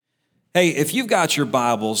Hey, if you've got your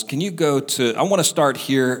Bibles, can you go to, I want to start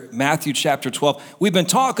here, Matthew chapter 12. We've been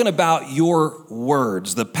talking about your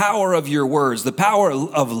words, the power of your words. The power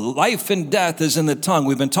of life and death is in the tongue.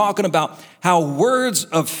 We've been talking about how words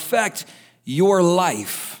affect your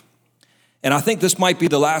life. And I think this might be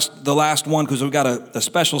the last one because we've got a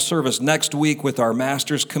special service next week with our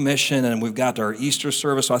Master's Commission, and we've got our Easter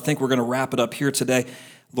service. So I think we're going to wrap it up here today,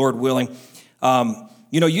 Lord willing.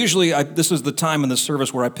 Usually this is the time in the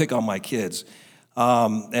service where I pick on my kids.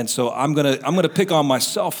 And so I'm gonna pick on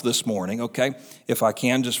myself this morning, okay, if I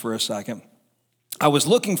can, just for a second. I was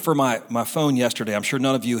looking for my phone yesterday. I'm sure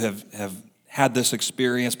none of you have had this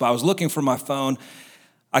experience, but I was looking for my phone.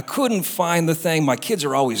 I couldn't find the thing. My kids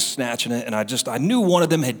are always snatching it, and I knew one of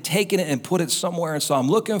them had taken it and put it somewhere, and so I'm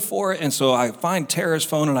looking for it, and so I find Tara's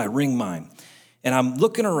phone, and I ring mine. And I'm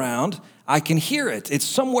looking around. I can hear it. It's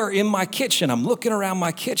somewhere in my kitchen. I'm looking around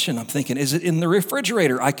my kitchen. I'm thinking, is it in the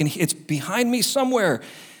refrigerator? It's behind me somewhere.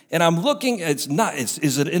 And I'm looking, is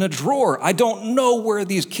it in a drawer? I don't know where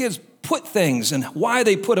these kids put things and why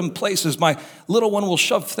they put them places. My little one will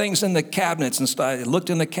shove things in the cabinets and stuff. I looked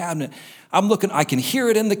in the cabinet. I'm looking, I can hear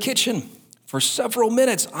it in the kitchen for several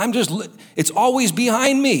minutes. It's always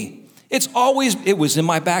behind me. It was in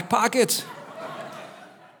my back pocket.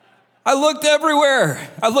 I looked everywhere.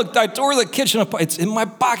 I tore the kitchen apart. It's in my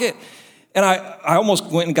pocket. And I almost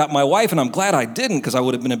went and got my wife, and I'm glad I didn't because I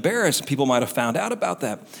would have been embarrassed. People might have found out about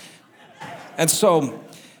that. And so,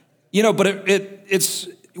 but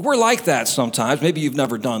we're like that sometimes. Maybe you've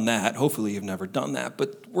never done that. Hopefully you've never done that.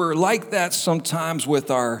 But we're like that sometimes with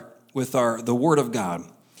the Word of God. And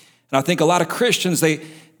I think a lot of Christians,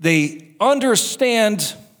 they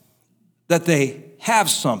understand that they have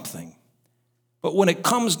something. But when it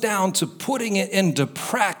comes down to putting it into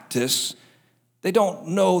practice, they don't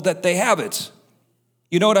know that they have it.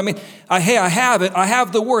 You know what I mean? I have it. I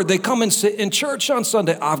have the Word. They come and sit in church on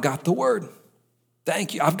Sunday. I've got the Word.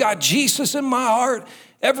 Thank you. I've got Jesus in my heart.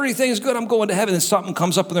 Everything's good. I'm going to heaven. And something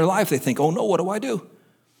comes up in their life. They think, oh no, what do I do?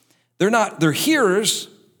 They're hearers,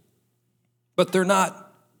 but they're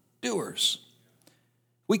not doers.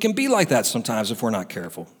 We can be like that sometimes if we're not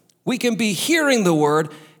careful. We can be hearing the Word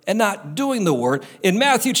and not doing the Word. In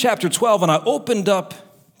Matthew chapter 12, and I opened up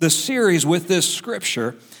the series with this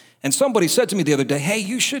scripture, and somebody said to me the other day, hey,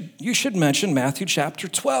 you should mention Matthew chapter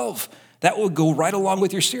 12. That would go right along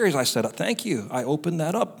with your series. I said, thank you. I opened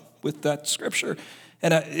that up with that scripture.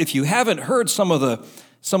 And if you haven't heard some of the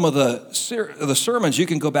sermons, you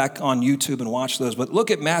can go back on YouTube and watch those. But look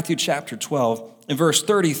at Matthew chapter 12 in verse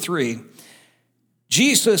 33.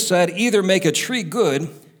 Jesus said, either make a tree good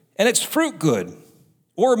and its fruit good,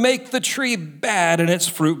 or make the tree bad and its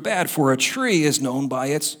fruit bad, for a tree is known by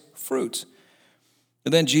its fruit.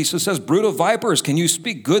 And then Jesus says, brood of vipers, can you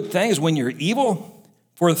speak good things when you're evil?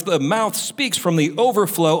 For the mouth speaks from the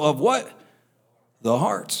overflow of what? The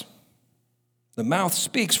heart. The mouth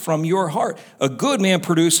speaks from your heart. A good man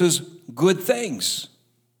produces good things.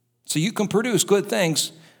 So you can produce good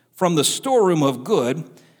things from the storeroom of good.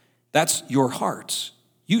 That's your heart.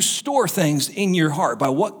 You store things in your heart. By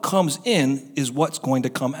what comes in is what's going to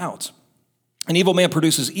come out. An evil man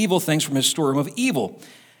produces evil things from his storeroom of evil.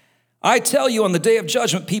 I tell you, on the day of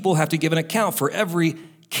judgment, people have to give an account for every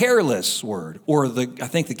careless word, or I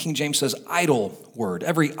think the King James says idle word.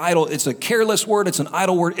 Every idle, it's a careless word, it's an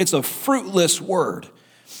idle word, it's a fruitless word.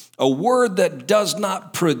 A word that does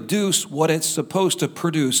not produce what it's supposed to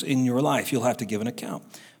produce in your life. You'll have to give an account.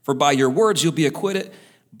 For by your words you'll be acquitted,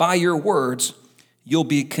 by your words you'll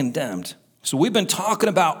be condemned. So we've been talking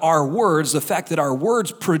about our words, the fact that our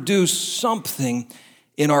words produce something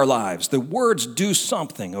in our lives. The words do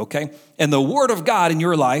something, okay? And the Word of God in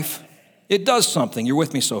your life, it does something. You're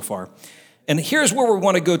with me so far. And here's where we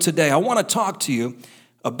want to go today. I want to talk to you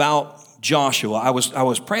about Joshua. I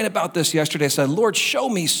was praying about this yesterday. I said, Lord, show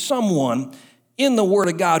me someone in the Word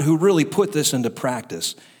of God who really put this into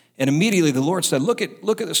practice. And immediately the Lord said, look at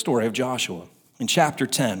the story of Joshua. In chapter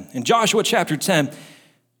 10. In Joshua chapter 10,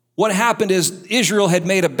 what happened is Israel had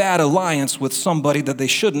made a bad alliance with somebody that they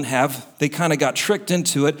shouldn't have. They kind of got tricked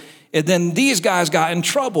into it. And then these guys got in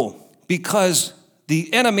trouble because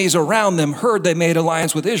the enemies around them heard they made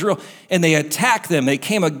alliance with Israel, and they attacked them. They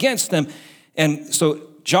came against them. And so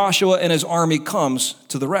Joshua and his army comes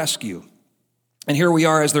to the rescue. And here we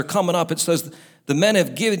are as they're coming up. It says, the men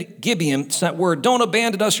of Gibeon sent word, don't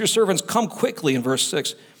abandon us, your servants. Come quickly, in verse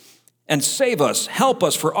 6. And save us, help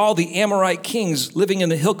us, for all the Amorite kings living in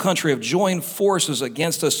the hill country have joined forces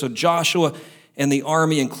against us. So Joshua and the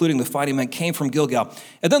army, including the fighting men, came from Gilgal.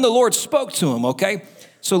 And then the Lord spoke to him, okay?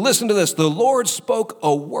 So listen to this. The Lord spoke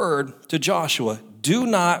a word to Joshua. Do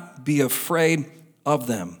not be afraid of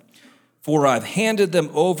them, For I've handed them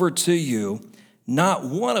over to you. Not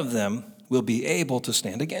one of them will be able to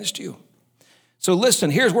stand against you. So listen,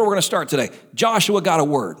 here's where we're going to start today. Joshua got a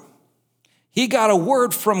word. He got a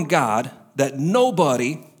word from God that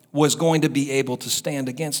nobody was going to be able to stand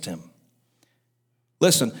against him.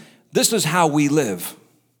 Listen, this is how we live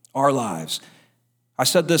our lives. I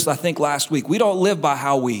said this, I think, last week. We don't live by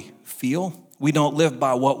how we feel. We don't live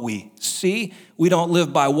by what we see. We don't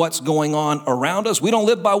live by what's going on around us. We don't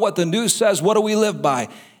live by what the news says. What do we live by?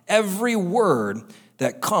 Every word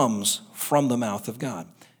that comes from the mouth of God.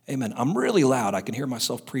 Amen. I'm really loud. I can hear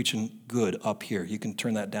myself preaching good up here. You can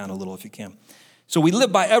turn that down a little if you can. So we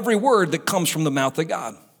live by every word that comes from the mouth of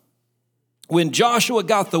God. When Joshua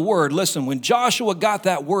got the word, listen, when Joshua got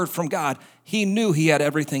that word from God, he knew he had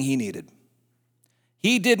everything he needed.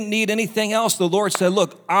 He didn't need anything else. The Lord said,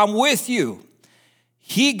 look, I'm with you.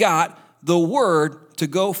 He got the word to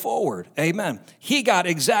go forward. Amen. He got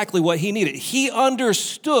exactly what he needed. He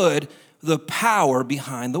understood the power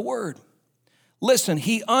behind the word. Listen,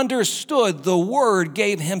 he understood the word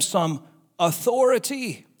gave him some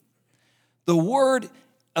authority. The word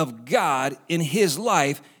of God in his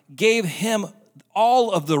life gave him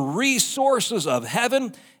all of the resources of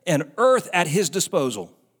heaven and earth at his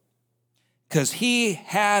disposal. Because he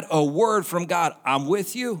had a word from God. I'm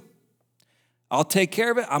with you. I'll take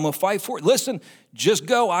care of it. I'm going to fight for it. Listen, just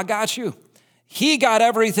go. I got you. He got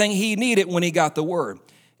everything he needed when he got the word.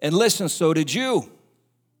 And listen, so did you.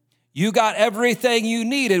 You got everything you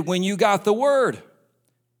needed when you got the word.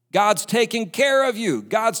 God's taking care of you.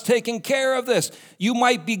 God's taking care of this. You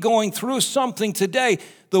might be going through something today.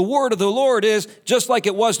 The word of the Lord is, just like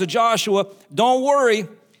it was to Joshua, don't worry.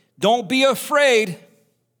 Don't be afraid.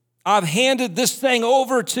 I've handed this thing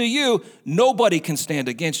over to you. Nobody can stand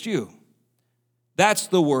against you. That's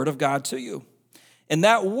the word of God to you. And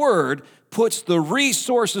that word puts the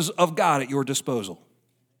resources of God at your disposal.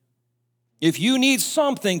 If you need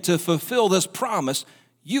something to fulfill this promise,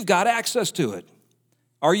 you've got access to it.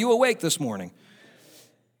 Are you awake this morning?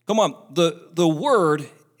 Come on, the word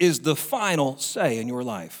is the final say in your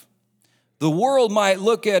life. The world might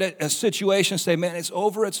look at it, a situation, and say, man, it's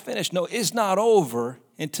over, it's finished. No, it's not over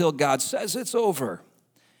until God says it's over.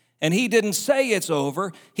 And he didn't say it's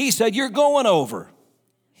over. He said, you're going over.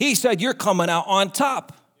 He said, you're coming out on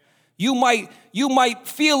top. You might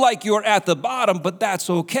feel like you're at the bottom, but that's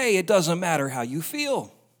okay. It doesn't matter how you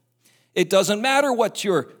feel. It doesn't matter what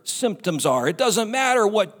your symptoms are. It doesn't matter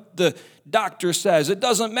what the doctor says. It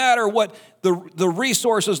doesn't matter what the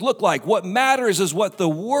resources look like. What matters is what the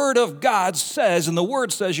Word of God says, and the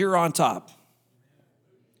Word says you're on top.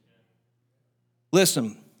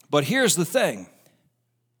 Listen, but here's the thing.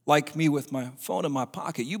 Like me with my phone in my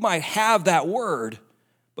pocket, you might have that word,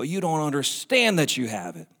 but you don't understand that you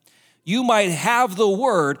have it. You might have the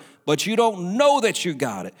word, but you don't know that you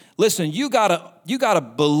got it. Listen, you gotta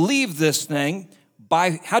believe this thing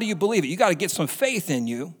by, how do you believe it? You gotta get some faith in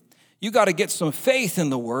you. You gotta get some faith in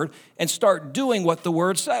the word and start doing what the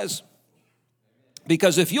word says.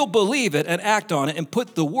 Because if you'll believe it and act on it and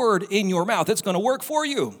put the word in your mouth, it's gonna work for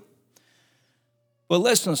you. But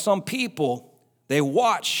listen, some people, they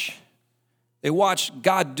watch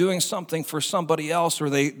God doing something for somebody else, or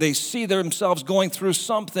they see themselves going through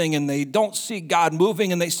something and they don't see God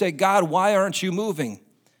moving, and they say, God, why aren't you moving?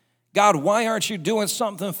 God, why aren't you doing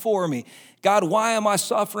something for me? God, why am I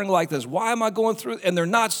suffering like this? Why am I going through? And they're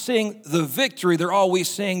not seeing the victory. They're always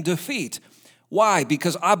seeing defeat. Why?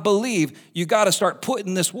 Because I believe you got to start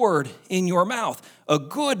putting this word in your mouth. A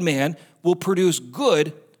good man will produce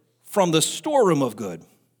good from the storeroom of good,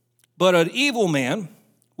 but an evil man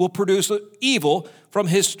will produce evil from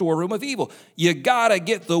his storeroom of evil. You got to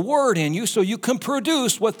get the word in you so you can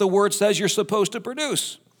produce what the word says you're supposed to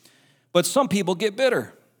produce. But some people get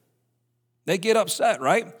bitter. They get upset,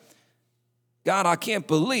 right? God, I can't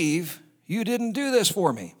believe you didn't do this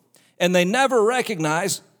for me. And they never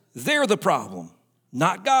recognize they're the problem,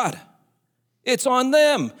 not God. It's on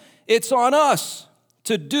them. It's on us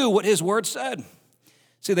to do what his word said.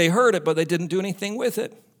 See, they heard it, but they didn't do anything with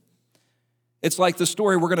it. It's like the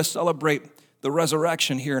story, we're going to celebrate the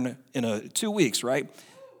resurrection here in 2 weeks, right?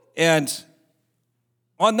 And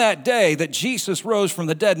on that day that Jesus rose from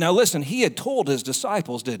the dead, now listen, he had told his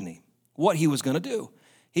disciples, didn't he, what he was going to do.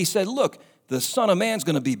 He said, look, the Son of Man's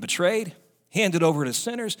going to be betrayed, handed over to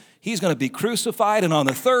sinners. He's going to be crucified, and on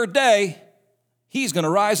the third day, he's going to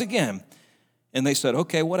rise again. And they said,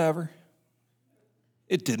 okay, whatever.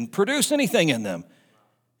 It didn't produce anything in them.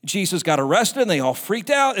 Jesus got arrested, and they all freaked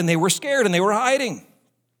out, and they were scared, and they were hiding.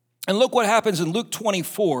 And look what happens in Luke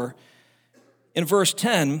 24, in verse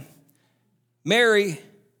 10. Mary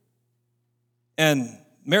and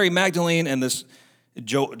Mary Magdalene and this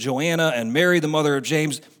Joanna and Mary, the mother of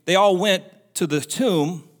James, they all went to the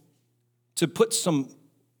tomb to put some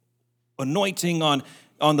anointing on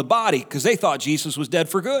the body because they thought Jesus was dead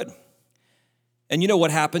for good. And you know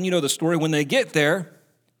what happened? You know the story. When they get there,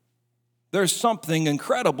 there's something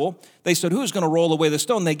incredible. They said, who's going to roll away the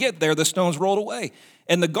stone? They get there, the stone's rolled away.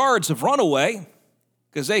 And the guards have run away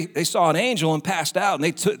because they saw an angel and passed out.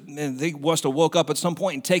 And they must have woke up at some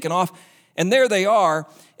point and taken off. And there they are,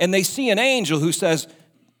 and they see an angel who says,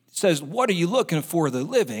 what are you looking for the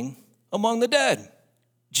living among the dead?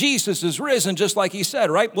 Jesus is risen, just like he said,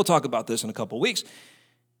 right? We'll talk about this in a couple of weeks.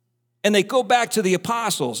 And they go back to the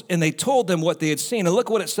apostles, and they told them what they had seen. And look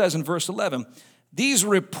what it says in verse 11. These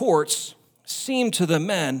reports seemed to the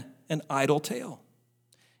men an idle tale.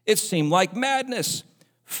 It seemed like madness,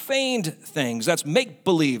 feigned things, that's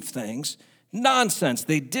make-believe things, nonsense.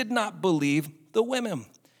 They did not believe the women.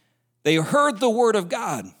 They heard the word of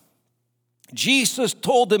God. Jesus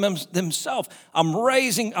told them himself, I'm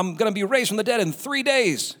going to be raised from the dead in 3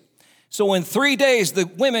 days. So in 3 days, the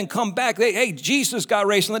women come back. Hey, Jesus got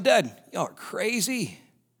raised from the dead. Y'all are crazy.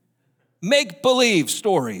 Make-believe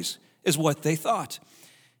stories is what they thought.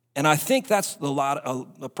 And I think that's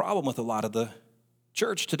the problem with a lot of the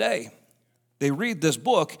church today. They read this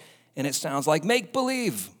book, and it sounds like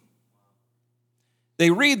make-believe. They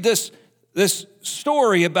read this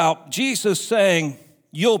story about Jesus saying,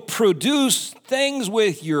 you'll produce things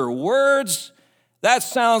with your words. That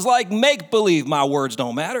sounds like make-believe. My words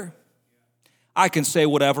don't matter. I can say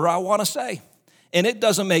whatever I want to say. And it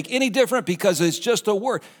doesn't make any difference because it's just a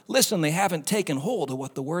word. Listen, they haven't taken hold of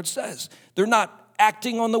what the word says. They're not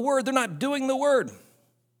acting on the word. They're not doing the word.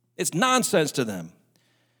 It's nonsense to them.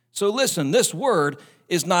 So listen, this word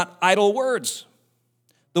is not idle words.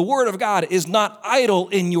 The word of God is not idle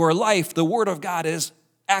in your life. The word of God is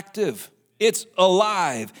active. It's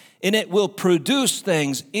alive, and it will produce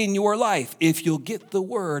things in your life if you'll get the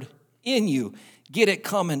word in you, get it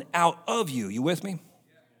coming out of you. You with me?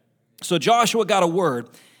 So Joshua got a word,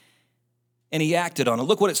 and he acted on it.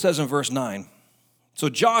 Look what it says in verse 9. So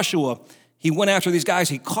Joshua, he went after these guys.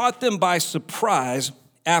 He caught them by surprise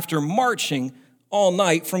after marching all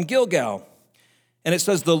night from Gilgal. And it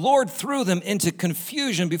says, the Lord threw them into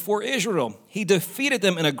confusion before Israel. He defeated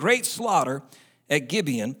them in a great slaughter at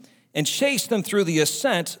Gibeon and chased them through the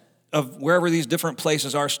ascent of wherever these different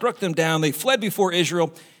places are, struck them down. They fled before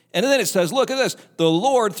Israel. And then it says, look at this, the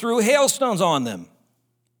Lord threw hailstones on them.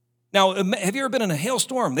 Now, have you ever been in a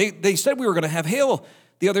hailstorm? They said we were going to have hail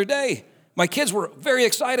the other day. My kids were very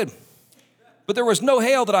excited. But there was no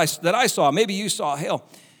hail that I saw. Maybe you saw hail.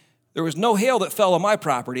 There was no hail that fell on my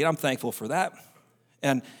property, and I'm thankful for that.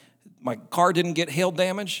 And my car didn't get hail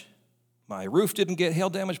damage. My roof didn't get hail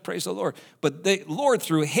damage, praise the Lord. But the Lord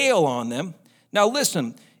threw hail on them. Now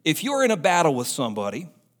listen, if you're in a battle with somebody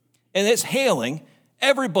and it's hailing,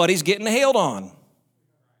 everybody's getting hailed on.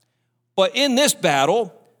 But in this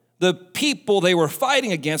battle, the people they were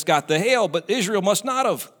fighting against got the hail, but Israel must not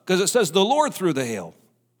have, because it says the Lord threw the hail.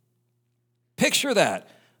 Picture that.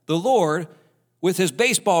 The Lord, with his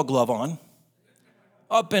baseball glove on,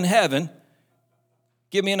 up in heaven,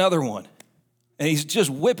 give me another one. And he's just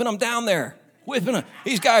whipping them down there, whipping them.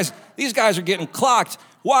 These guys are getting clocked.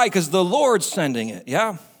 Why? Because the Lord's sending it,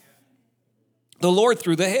 yeah? The Lord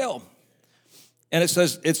threw the hail. And it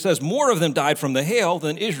says more of them died from the hail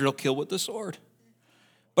than Israel killed with the sword.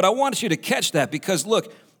 But I want you to catch that because,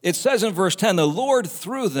 look, it says in verse 10, the Lord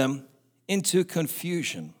threw them into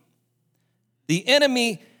confusion. The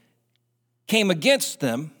enemy came against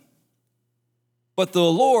them, but the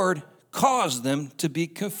Lord caused them to be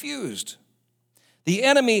confused. The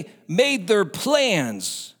enemy made their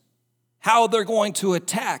plans, how they're going to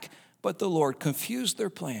attack, but the Lord confused their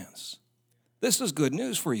plans. This is good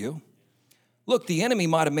news for you. Look, the enemy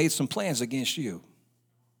might have made some plans against you.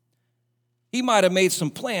 He might have made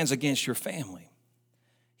some plans against your family.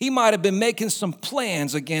 He might have been making some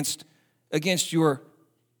plans against your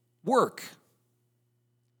work.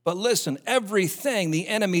 But listen, everything the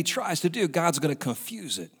enemy tries to do, God's going to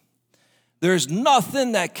confuse it. There's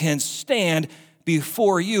nothing that can stand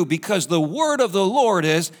before you because the word of the Lord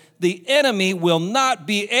is the enemy will not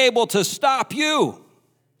be able to stop you.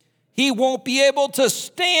 He won't be able to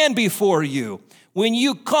stand before you. When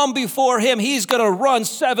you come before him, he's going to run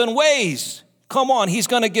 7 ways. Come on, he's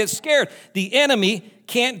going to get scared. The enemy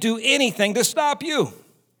can't do anything to stop you.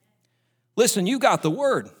 Listen, you got the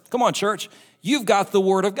word. Come on, church. You've got the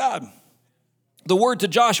word of God. The word to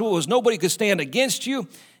Joshua was nobody could stand against you,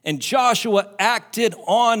 and Joshua acted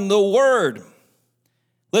on the word.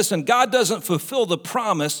 Listen, God doesn't fulfill the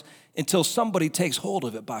promise until somebody takes hold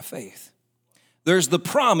of it by faith. There's the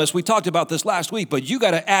promise. We talked about this last week, but you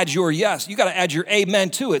got to add your yes. You got to add your amen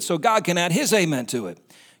to it so God can add his amen to it.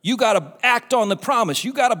 You got to act on the promise.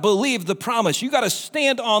 You got to believe the promise. You got to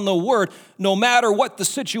stand on the word no matter what the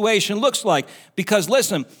situation looks like. Because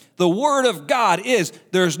listen, the word of God is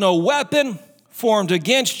there's no weapon formed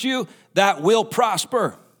against you that will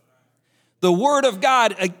prosper. The word of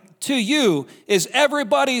God to you is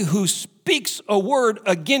everybody who speaks a word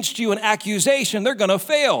against you, an accusation, they're going to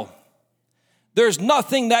fail. There's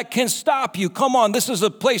nothing that can stop you. Come on, this is a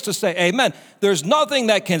place to say amen. There's nothing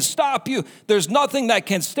that can stop you. There's nothing that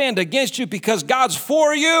can stand against you because God's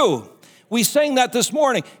for you. We sang that this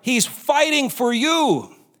morning. He's fighting for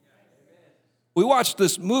you. We watched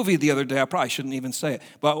this movie the other day. I probably shouldn't even say it,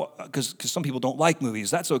 but because some people don't like movies.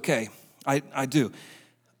 That's okay. I do.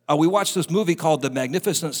 We watched this movie called The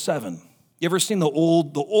Magnificent Seven. You ever seen the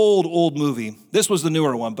old movie? This was the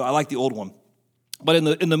newer one, but I like the old one. But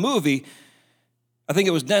in the movie, I think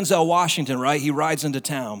it was Denzel Washington, right? He rides into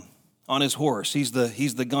town on his horse. He's the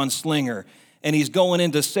gunslinger, and he's going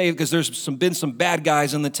in to save because there's been some bad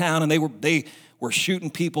guys in the town, and they were shooting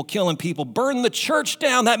people, killing people, burning the church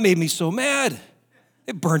down. That made me so mad.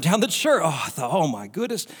 They burned down the church. Oh, I thought, oh my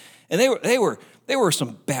goodness. And they were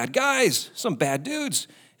some bad guys, some bad dudes.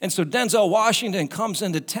 And so Denzel Washington comes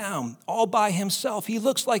into town all by himself. He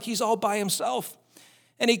looks like he's all by himself.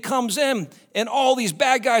 And he comes in, and all these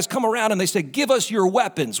bad guys come around, and they say, give us your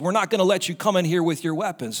weapons. We're not going to let you come in here with your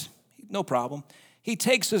weapons. No problem. He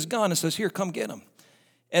takes his gun and says, here, come get him.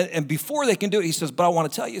 And before they can do it, he says, but I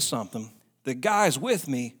want to tell you something. The guys with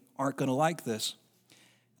me aren't going to like this.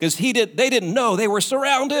 Because they didn't know they were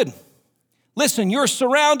surrounded. Listen, you're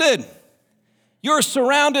surrounded. You're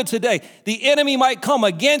surrounded today. The enemy might come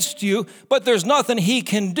against you, but there's nothing he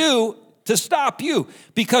can do to stop you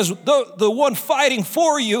because the one fighting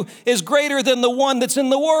for you is greater than the one that's in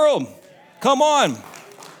the world. Come on.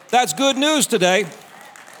 That's good news today.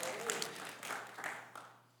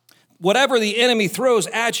 Whatever the enemy throws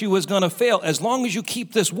at you is going to fail as long as you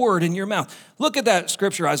keep this word in your mouth. Look at that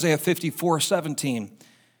scripture, Isaiah 54:17.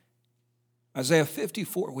 Isaiah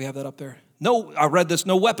 54, we have that up there. No, I read this.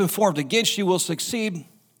 No weapon formed against you will succeed.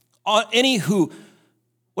 What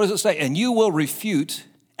does it say? And you will refute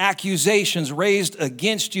accusations raised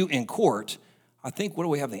against you in court. I think, what do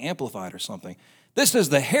we have, the Amplified or something? This is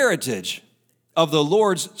the heritage of the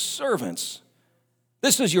Lord's servants.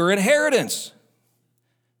 This is your inheritance.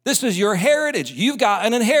 This is your heritage. You've got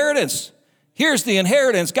an inheritance. Here's the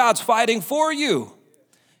inheritance. God's fighting for you.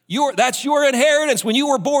 That's your inheritance. When you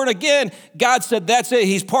were born again, God said, that's it.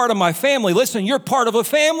 He's part of my family. Listen, you're part of a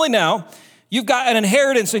family now. You've got an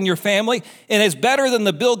inheritance in your family, and it's better than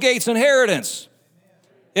the Bill Gates inheritance.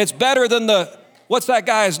 It's better than what's that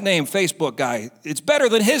guy's name, Facebook guy? It's better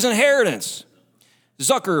than his inheritance.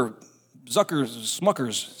 Smuckers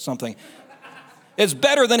something. It's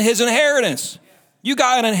better than his inheritance. You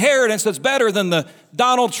got an inheritance that's better than the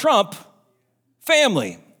Donald Trump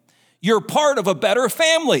family. You're part of a better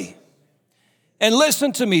family. And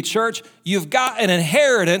listen to me, church. You've got an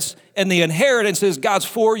inheritance, and the inheritance is God's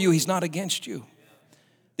for you. He's not against you.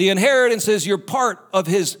 The inheritance is you're part of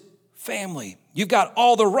his family. You've got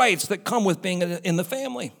all the rights that come with being in the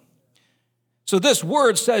family. So this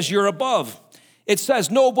word says you're above. It says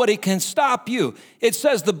nobody can stop you. It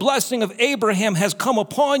says the blessing of Abraham has come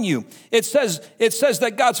upon you. It says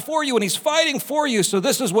that God's for you and he's fighting for you. So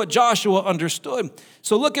this is what Joshua understood.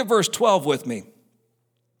 So look at verse 12 with me.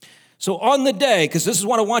 So on the day, because this is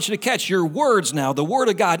what I want you to catch, your words now, the word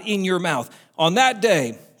of God in your mouth. On that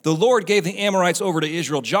day, the Lord gave the Amorites over to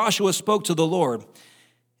Israel. Joshua spoke to the Lord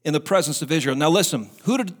in the presence of Israel. Now listen,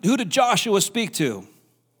 who did Joshua speak to?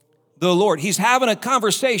 The Lord. He's having a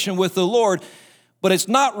conversation with the Lord, but it's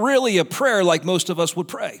not really a prayer like most of us would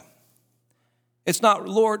pray. It's not,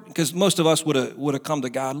 Lord, because most of us would have come to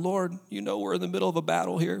God, Lord, you know we're in the middle of a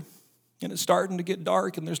battle here, and it's starting to get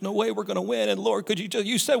dark, and there's no way we're going to win, and Lord,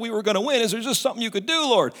 you said we were going to win. Is there just something you could do,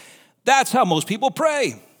 Lord? That's how most people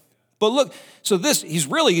pray. But look, so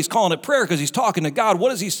he's calling it prayer because he's talking to God. What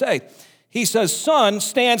does he say? He says, son,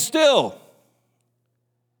 stand still.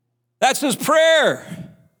 That's his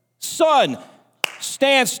prayer. Son,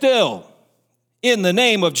 stand still in the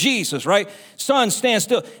name of Jesus, right? Son, stand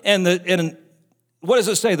still. And what does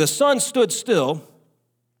it say? The sun stood still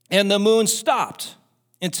and the moon stopped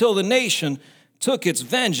until the nation took its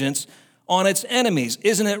vengeance on its enemies.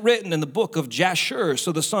 Isn't it written in the book of Jasher?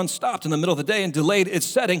 So the sun stopped in the middle of the day and delayed its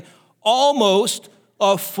setting almost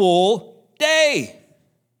a full day.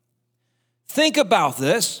 Think about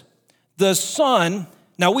this. The sun,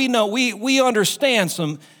 now we know, we understand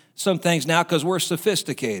some things now because we're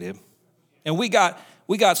sophisticated. And we got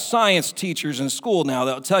We got science teachers in school now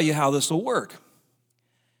that'll tell you how this will work.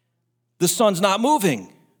 The sun's not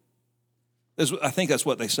moving. I think that's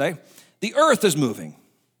what they say. The earth is moving.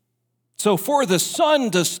 So for the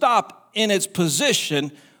sun to stop in its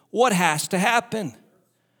position, what has to happen?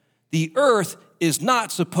 The earth is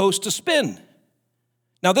not supposed to spin.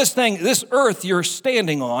 Now this earth you're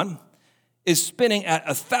standing on is spinning at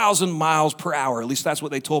 1,000 miles per hour. At least that's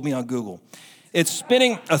what they told me on Google. It's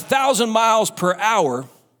spinning 1,000 miles per hour.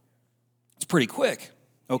 It's pretty quick,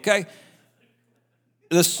 okay?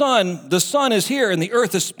 The sun is here and the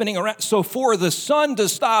earth is spinning around. So for the sun to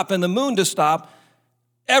stop and the moon to stop,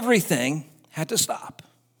 everything had to stop.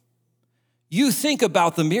 You think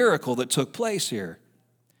about the miracle that took place here.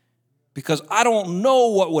 Because I don't know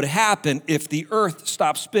what would happen if the earth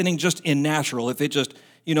stopped spinning just in natural. If it just,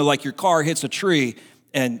 like your car hits a tree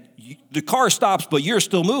and the car stops, but you're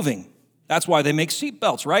still moving. That's why they make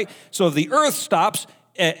seatbelts, right? So if the earth stops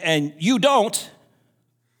and you don't,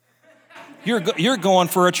 you're going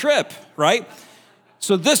for a trip, right?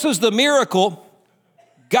 So this is the miracle.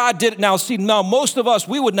 God did it. Now, most of us,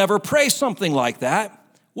 we would never pray something like that.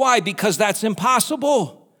 Why? Because that's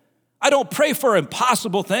impossible. I don't pray for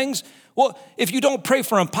impossible things. Well, if you don't pray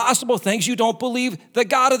for impossible things, you don't believe the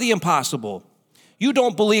God of the impossible. You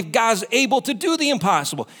don't believe God's able to do the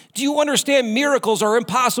impossible. Do you understand miracles are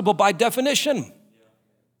impossible by definition?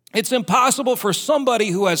 It's impossible for somebody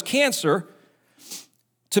who has cancer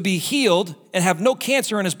to be healed and have no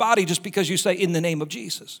cancer in his body just because you say, in the name of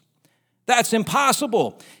Jesus. That's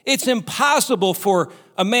impossible. It's impossible for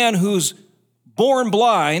a man who's born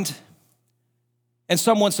blind and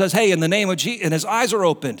someone says, hey, in the name of Jesus, and his eyes are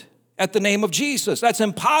opened at the name of Jesus. That's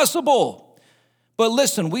impossible. But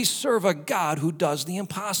listen, we serve a God who does the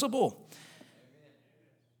impossible.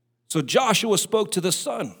 So Joshua spoke to the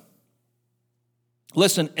sun.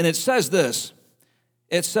 Listen, and it says this.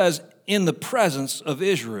 It says, in the presence of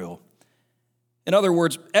Israel. In other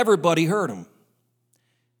words, everybody heard him.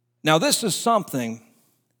 Now, this is something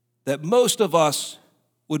that most of us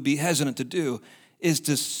would be hesitant to do, is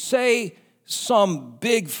to say some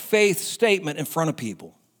big faith statement in front of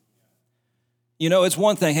people. It's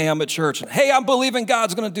one thing, hey, I'm at church, and hey, I'm believing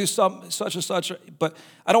God's going to do such and such, but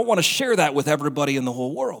I don't want to share that with everybody in the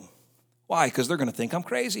whole world. Why? Because they're going to think I'm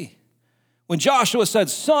crazy. When Joshua said,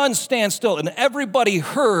 sun, stand still, and everybody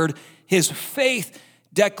heard his faith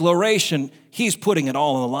declaration, he's putting it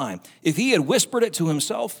all on the line. If he had whispered it to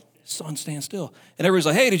himself, sun, stand still. And everybody's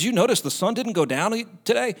like, hey, did you notice the sun didn't go down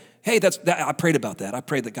today? Hey, I prayed about that. I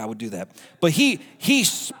prayed that God would do that. But he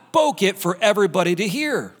spoke it for everybody to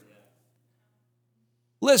hear.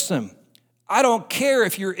 Listen, I don't care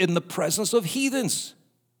if you're in the presence of heathens.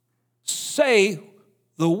 Say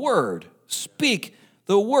the word. Speak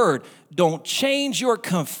the word. Don't change your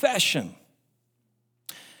confession.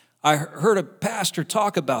 I heard a pastor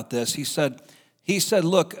talk about this. He said,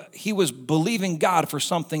 look, he was believing God for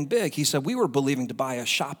something big. He said, we were believing to buy a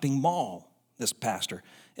shopping mall, this pastor,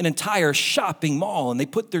 an entire shopping mall. And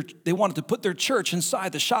they wanted to put their church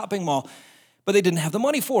inside the shopping mall, but they didn't have the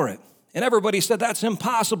money for it. And everybody said, that's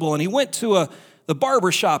impossible. And he went to the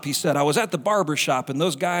barber shop, he said. I was at the barber shop, and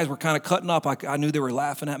those guys were kind of cutting up. I knew they were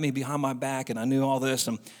laughing at me behind my back, and I knew all this.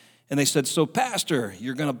 And they said, so pastor,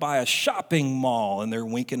 you're going to buy a shopping mall. And they're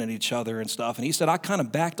winking at each other and stuff. And he said, I kind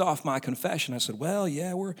of backed off my confession. I said, well,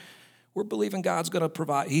 yeah, we're believing God's going to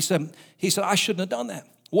provide. He said, I shouldn't have done that.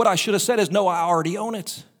 What I should have said is, no, I already own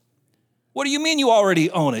it. What do you mean you already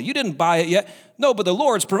own it? You didn't buy it yet. No, but the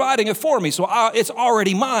Lord's providing it for me, so it's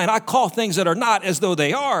already mine. I call things that are not as though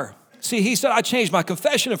they are. See, he said, I changed my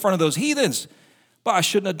confession in front of those heathens, but I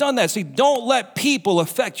shouldn't have done that. See, don't let people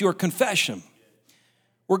affect your confession.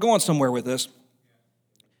 We're going somewhere with this.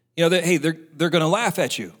 They're going to laugh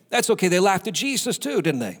at you. That's okay. They laughed at Jesus too,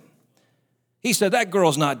 didn't they? He said, that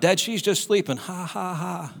girl's not dead. She's just sleeping. Ha, ha,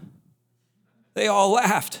 ha. They all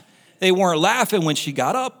laughed. They weren't laughing when she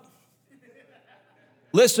got up.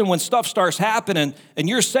 Listen, when stuff starts happening and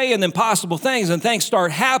you're saying impossible things and things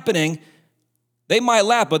start happening, they might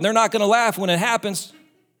laugh, but they're not going to laugh when it happens.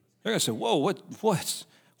 They're going to say, whoa,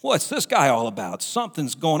 what's this guy all about?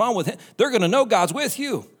 Something's going on with him. They're going to know God's with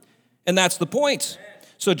you. And that's the point.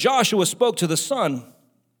 So Joshua spoke to the sun.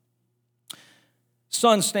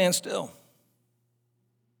 Sun, stand still.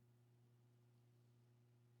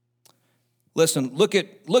 Listen, look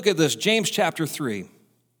at this, James chapter 3.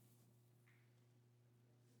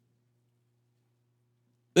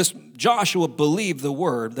 This Joshua believed the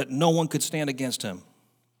word that no one could stand against him.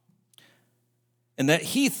 And that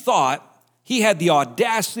he thought, he had the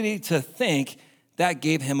audacity to think that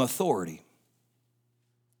gave him authority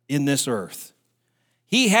in this earth.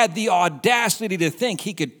 He had the audacity to think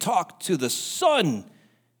he could talk to the sun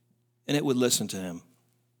and it would listen to him,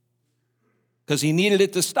 because he needed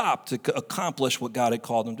it to stop to accomplish what God had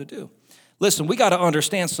called him to do. Listen, we got to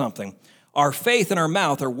understand something. Our faith and our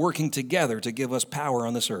mouth are working together to give us power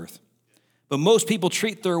on this earth. But most people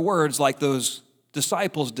treat their words like those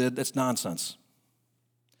disciples did. That's nonsense.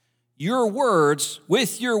 Your words,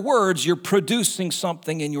 with your words, you're producing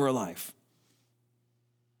something in your life.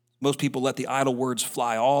 Most people let the idle words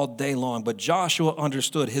fly all day long, but Joshua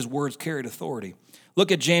understood his words carried authority.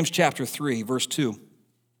 Look at James chapter 3, verse 2.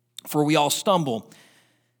 For we all stumble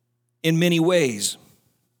in many ways.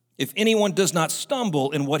 If anyone does not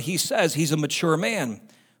stumble in what he says, he's a mature man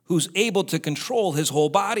who's able to control his whole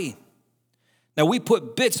body. Now, we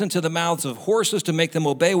put bits into the mouths of horses to make them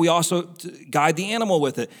obey. We also guide the animal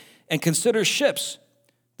with it. And consider ships.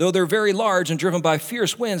 Though they're very large and driven by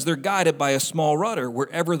fierce winds, they're guided by a small rudder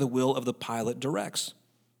wherever the will of the pilot directs.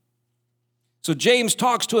 So James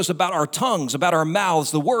talks to us about our tongues, about our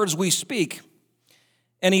mouths, the words we speak.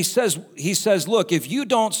 And he says, look, if you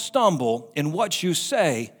don't stumble in what you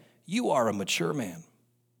say, you are a mature man.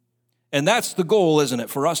 And that's the goal, isn't it,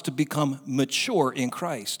 for us to become mature in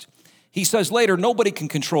Christ. He says later, no man can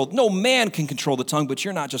control the tongue, but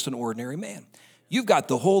you're not just an ordinary man. You've got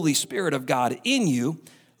the Holy Spirit of God in you,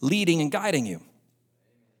 leading and guiding you.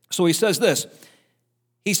 So he says this.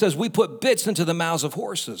 He says, we put bits into the mouths of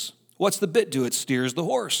horses. What's the bit do? It steers the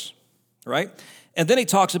horse, right? And then he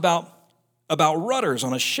talks about rudders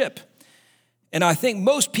on a ship. And I think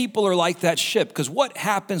most people are like that ship, because what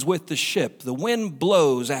happens with the ship? The wind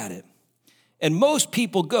blows at it. And most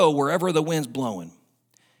people go wherever the wind's blowing.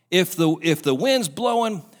 If the wind's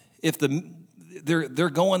blowing, they're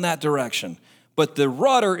going that direction. But the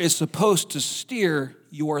rudder is supposed to steer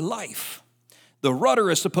your life. The rudder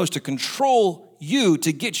is supposed to control you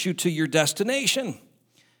to get you to your destination.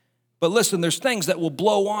 But listen, there's things that will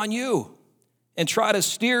blow on you and try to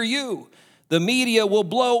steer you. The media will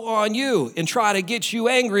blow on you and try to get you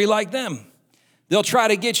angry like them. They'll try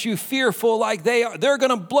to get you fearful like they are. They're going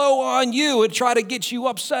to blow on you and try to get you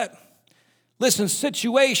upset. Listen,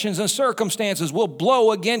 situations and circumstances will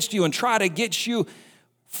blow against you and try to get you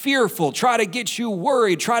fearful, try to get you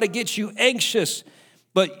worried, try to get you anxious.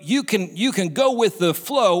 But you can go with the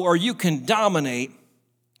flow, or you can dominate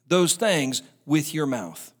those things with your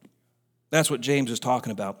mouth. That's what James is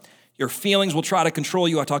talking about. Your feelings will try to control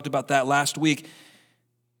you. I talked about that last week.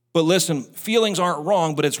 But listen, feelings aren't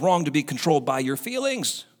wrong, but it's wrong to be controlled by your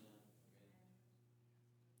feelings.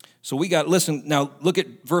 So listen, now look at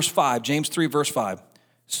verse 5, James 3, verse 5.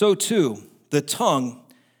 So too, the tongue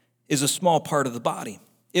is a small part of the body.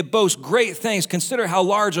 It boasts great things. Consider how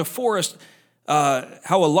large a forest a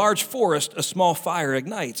small fire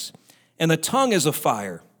ignites. And the tongue is a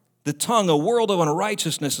fire. The tongue, a world of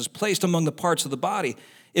unrighteousness, is placed among the parts of the body.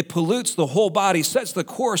 It pollutes the whole body, sets the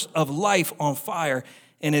course of life on fire,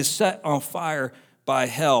 and is set on fire by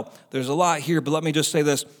hell. There's a lot here, but let me just say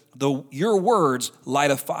this. Your words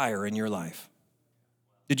light a fire in your life.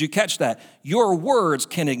 Did you catch that? Your words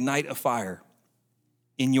can ignite a fire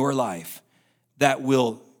in your life that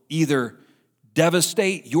will either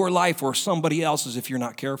devastate your life or somebody else's if you're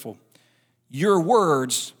not careful. Your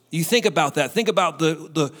words, you think about that. Think about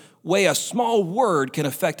the way a small word can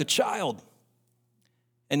affect a child.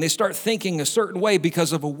 And they start thinking a certain way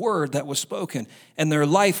because of a word that was spoken. And their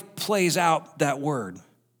life plays out that word.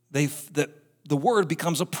 The word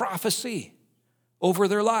becomes a prophecy over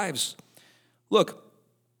their lives. Look,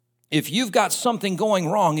 if you've got something going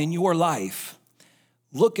wrong in your life,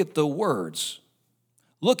 look at the words.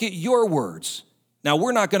 Look at your words. Now,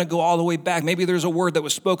 we're not going to go all the way back. Maybe there's a word that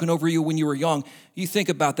was spoken over you when you were young. You think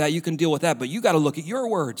about that. You can deal with that. But you got to look at your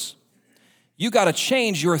words. You got to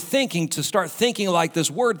change your thinking to start thinking like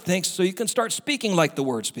this word thinks so you can start speaking like the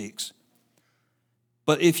word speaks.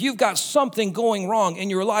 But if you've got something going wrong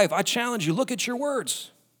in your life, I challenge you, look at your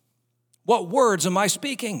words. What words am I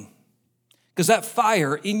speaking? Because that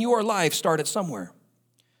fire in your life started somewhere.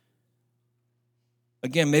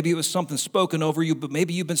 Again, maybe it was something spoken over you, but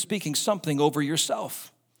maybe you've been speaking something over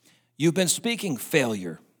yourself. You've been speaking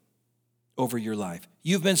failure over your life.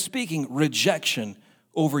 You've been speaking rejection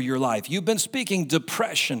over your life. You've been speaking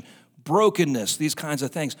depression, brokenness, these kinds of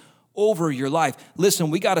things over your life. Listen,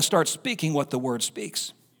 we got to start speaking what the word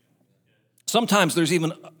speaks. Sometimes there's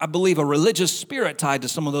even, I believe, a religious spirit tied to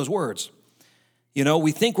some of those words. You know,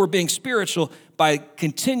 we think we're being spiritual by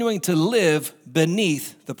continuing to live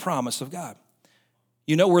beneath the promise of God.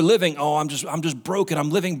 You know, we're living, I'm just broken.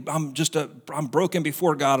 I'm broken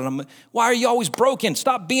before God. Why are you always broken?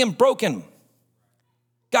 Stop being broken.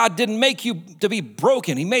 God didn't make you to be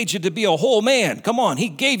broken. He made you to be a whole man. Come on. He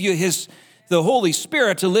gave you the Holy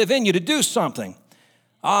Spirit to live in you to do something.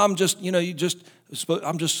 I'm just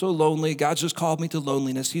so lonely. God's just called me to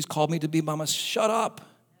loneliness. He's called me to be by myself. Shut up.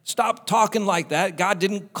 Stop talking like that. God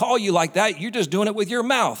didn't call you like that. You're just doing it with your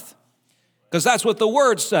mouth because that's what the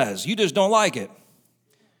word says. You just don't like it.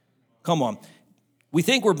 Come on. We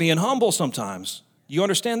think we're being humble sometimes. You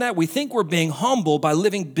understand that? We think we're being humble by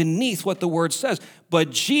living beneath what the word says. But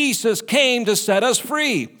Jesus came to set us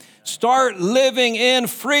free. Start living in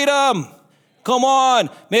freedom. Come on.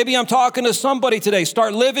 Maybe I'm talking to somebody today.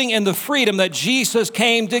 Start living in the freedom that Jesus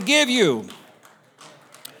came to give you.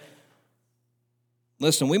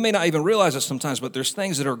 Listen, we may not even realize it sometimes, but there's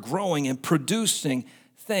things that are growing and producing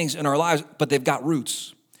things in our lives, but they've got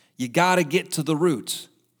roots. You got to get to the roots.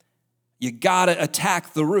 You got to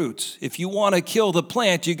attack the roots. If you want to kill the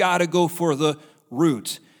plant, you got to go for the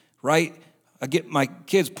root, right? I get my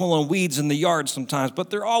kids pulling weeds in the yard sometimes,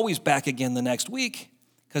 but they're always back again the next week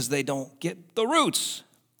because they don't get the roots.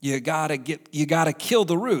 You got to kill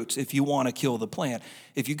the roots if you want to kill the plant.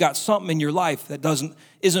 If you got something in your life that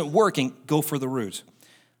isn't working, go for the root.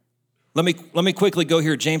 Let me quickly go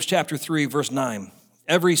here. James chapter 3, verse 9.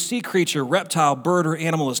 Every sea creature, reptile, bird, or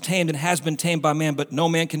animal is tamed and has been tamed by man, but no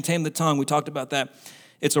man can tame the tongue. We talked about that.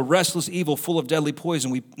 It's a restless evil full of deadly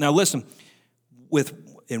poison. Now listen,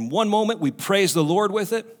 in one moment we praise the Lord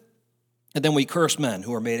with it, and then we curse men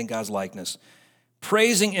who are made in God's likeness.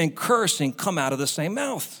 Praising and cursing come out of the same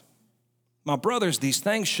mouth. My brothers, these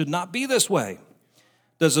things should not be this way.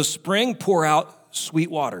 Does a spring pour out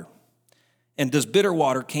sweet water? And does bitter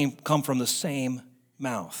water come from the same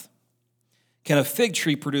mouth? Can a fig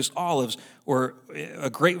tree produce olives or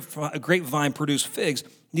a grapevine produce figs?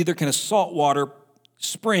 Neither can a saltwater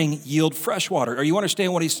spring yield fresh water. Are you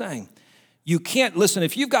understanding what he's saying? You can't, listen,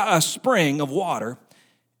 if you've got a spring of water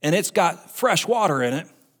and it's got fresh water in it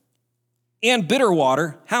and bitter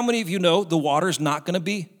water, how many of you know the water's not going to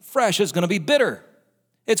be fresh? It's going to be bitter.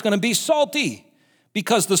 It's going to be salty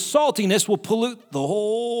because the saltiness will pollute the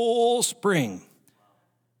whole spring.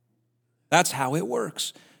 That's how it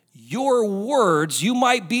works. Your words, you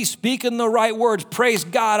might be speaking the right words. Praise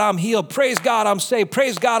God, I'm healed. Praise God, I'm saved.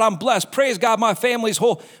 Praise God, I'm blessed. Praise God, my family's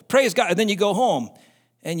whole. Praise God. And then you go home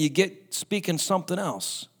and you get speaking something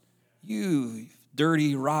else. You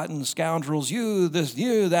dirty, rotten scoundrels, you this,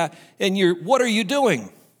 you that. And what are you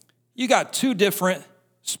doing? You got two different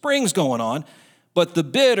springs going on, but the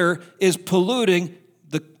bitter is polluting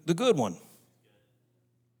the good one.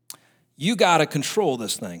 You got to control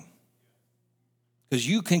this thing. Because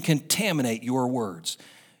you can contaminate your words.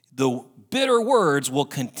 The bitter words will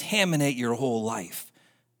contaminate your whole life.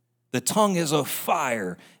 The tongue is a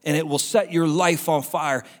fire, and it will set your life on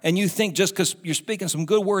fire. And you think just because you're speaking some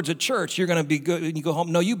good words at church, you're going to be good and you go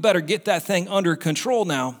home. No, you better get that thing under control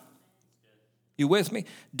now. You with me?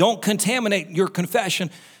 Don't contaminate your confession.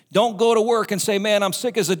 Don't go to work and say, man, I'm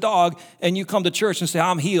sick as a dog, and you come to church and say,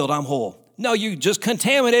 I'm healed, I'm whole. No, you just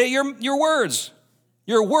contaminate your words.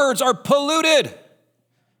 Your words are polluted.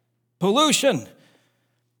 Pollution.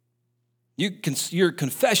 Your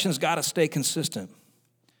confession's got to stay consistent.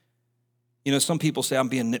 You know, some people say I'm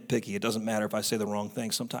being nitpicky. It doesn't matter if I say the wrong thing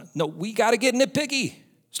sometimes. No, we got to get nitpicky.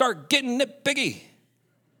 Start getting nitpicky.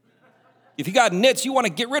 If you got nits, you want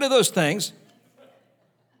to get rid of those things.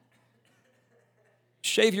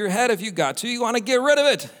 Shave your head if you got to. You want to get rid of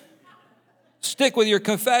it. Stick with your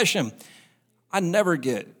confession. I never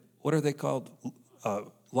get, what are they called?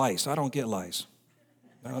 Lice. I don't get lice.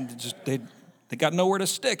 They got nowhere to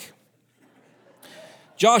stick.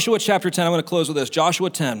 Joshua chapter 10, I'm going to close with this.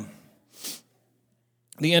 Joshua 10,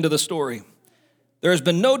 the end of the story. There has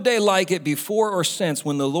been no day like it before or since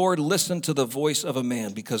when the Lord listened to the voice of a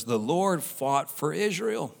man, because the Lord fought for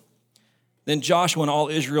Israel. Then Joshua and all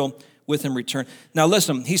Israel with him returned. Now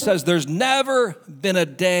listen, he says there's never been a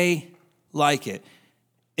day like it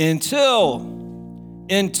until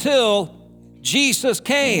Jesus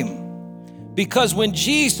came. Because when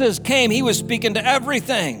Jesus came, he was speaking to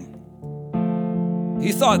everything.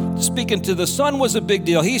 He thought speaking to the sun was a big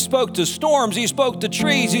deal. He spoke to storms. He spoke to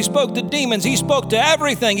trees. He spoke to demons. He spoke to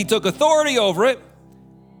everything. He took authority over it.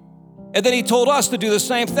 And then he told us to do the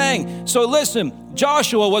same thing. So listen,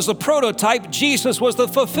 Joshua was the prototype. Jesus was the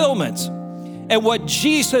fulfillment. And what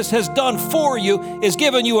Jesus has done for you is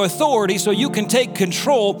given you authority so you can take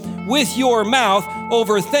control with your mouth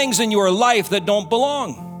over things in your life that don't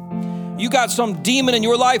belong. You got some demon in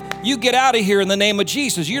your life, you get out of here in the name of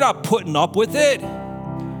Jesus. You're not putting up with it.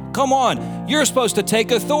 Come on, you're supposed to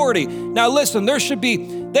take authority. Now listen, they should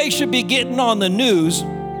be getting on the news,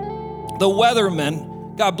 the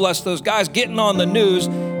weathermen. God bless those guys, getting on the news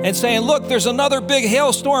and saying, look, there's another big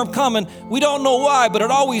hailstorm coming. We don't know why, but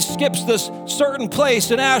it always skips this certain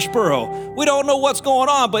place in Asheboro. We don't know what's going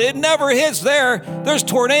on, but it never hits there. There's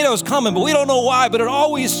tornadoes coming, but we don't know why, but it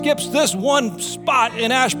always skips this one spot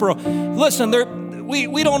in Asheboro. Listen,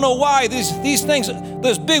 we don't know why these things,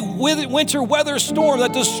 this big winter weather storm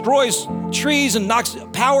that destroys trees and knocks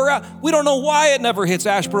power out, we don't know why it never hits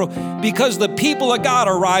Asheboro, because the people of God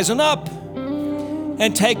are rising up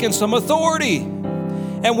and taking some authority.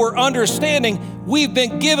 And we're understanding we've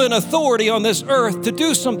been given authority on this earth to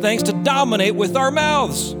do some things, to dominate with our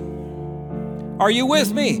mouths. Are you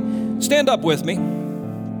with me? Stand up with me.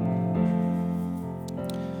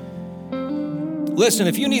 Listen,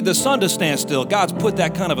 if you need the sun to stand still, God's put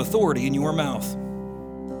that kind of authority in your mouth.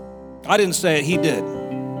 I didn't say it, He did.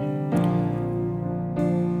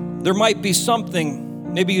 There might be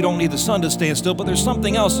something, maybe you don't need the sun to stand still, but there's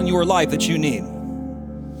something else in your life that you need.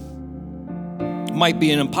 It might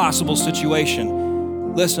be an impossible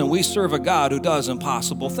situation. Listen, we serve a God who does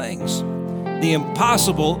impossible things. The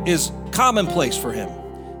impossible is commonplace for Him.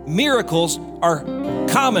 Miracles are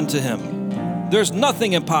common to Him. There's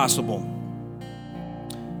nothing impossible.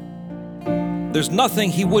 There's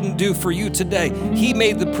nothing He wouldn't do for you today. He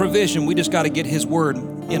made the provision. We just got to get His word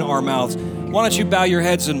in our mouths. Why don't you bow your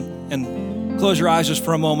heads and close your eyes just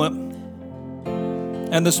for a moment?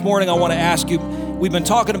 And this morning I want to ask you, we've been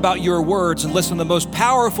talking about your words, and listen, the most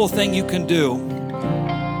powerful thing you can do,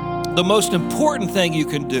 the most important thing you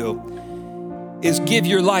can do is give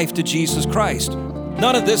your life to Jesus Christ.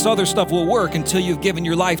 None of this other stuff will work until you've given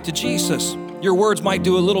your life to Jesus. Your words might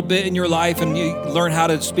do a little bit in your life, and you learn how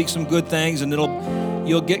to speak some good things, and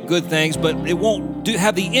you'll get good things, but it won't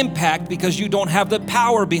have the impact because you don't have the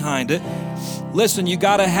power behind it. Listen, you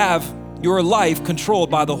got to have your life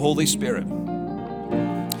controlled by the Holy Spirit.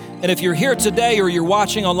 And if you're here today or you're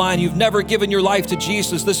watching online, you've never given your life to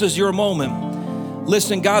Jesus, this is your moment.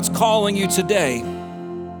 Listen, God's calling you today.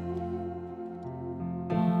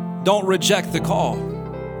 Don't reject the call.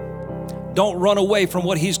 Don't run away from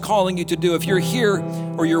what He's calling you to do. If you're here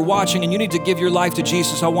or you're watching and you need to give your life to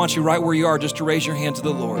Jesus, I want you right where you are just to raise your hand to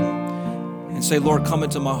the Lord and say, Lord, come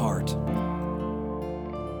into my heart.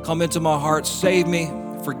 Come into my heart, save me,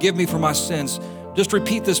 forgive me for my sins. Just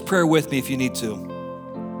repeat this prayer with me if you need to.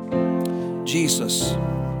 Jesus,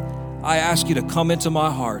 I ask you to come into my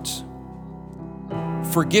heart.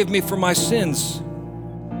 Forgive me for my sins.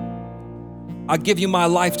 I give you my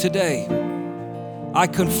life today. I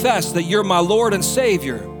confess that you're my Lord and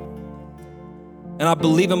Savior, and I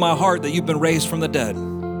believe in my heart that you've been raised from the dead.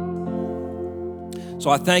 So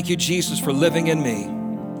I thank you, Jesus, for living in me.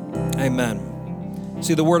 Amen.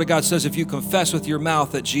 See, the Word of God says if you confess with your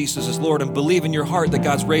mouth that Jesus is Lord and believe in your heart that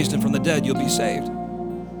God's raised Him from the dead, you'll be saved.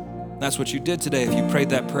 That's what you did today if you prayed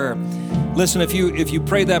that prayer. Listen, if you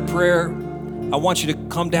prayed that prayer, I want you to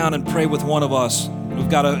come down and pray with one of us. We've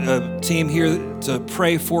got a team here to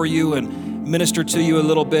pray for you and minister to you a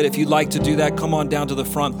little bit. If you'd like to do that, come on down to the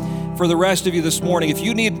front. For the rest of you this morning, if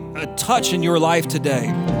you need a touch in your life today,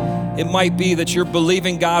 it might be that you're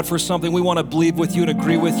believing God for something. We want to believe with you and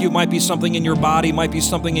agree with you. It might be something in your body, it might be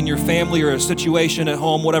something in your family or a situation at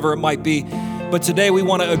home, whatever it might be. But today we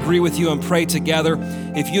want to agree with you and pray together.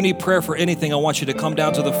 If you need prayer for anything, I want you to come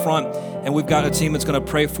down to the front, and we've got a team that's going to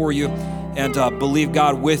pray for you and believe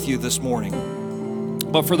God with you this morning.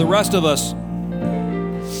 But for the rest of us,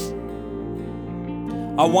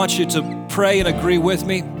 I want you to pray and agree with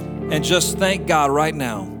me and just thank God right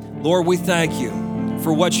now. Lord, we thank you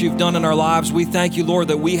for what you've done in our lives. We thank you, Lord,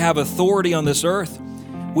 that we have authority on this earth.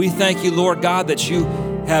 We thank you, Lord God, that you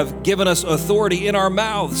have given us authority in our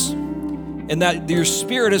mouths and that your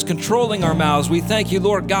Spirit is controlling our mouths. We thank you,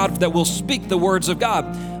 Lord God, that we'll speak the words of God.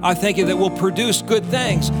 I thank you that we'll produce good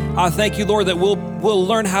things. I thank you, Lord, that we'll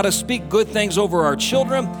learn how to speak good things over our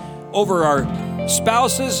children, over our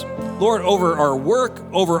spouses, Lord, over our work,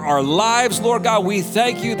 over our lives. Lord God, we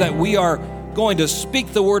thank you that we are going to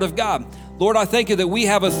speak the word of God. Lord, I thank you that we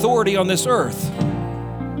have authority on this earth.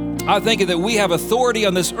 I thank you that we have authority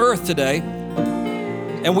on this earth today,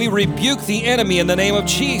 and we rebuke the enemy in the name of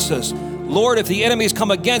Jesus. Lord, if the enemy's come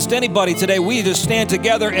against anybody today, we just stand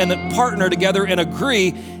together and partner together and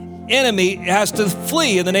agree. Enemy has to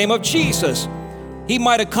flee in the name of Jesus. He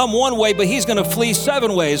might have come one way, but he's going to flee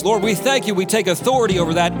 7 ways. Lord, we thank you. We take authority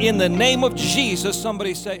over that in the name of Jesus.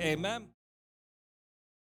 Somebody say amen.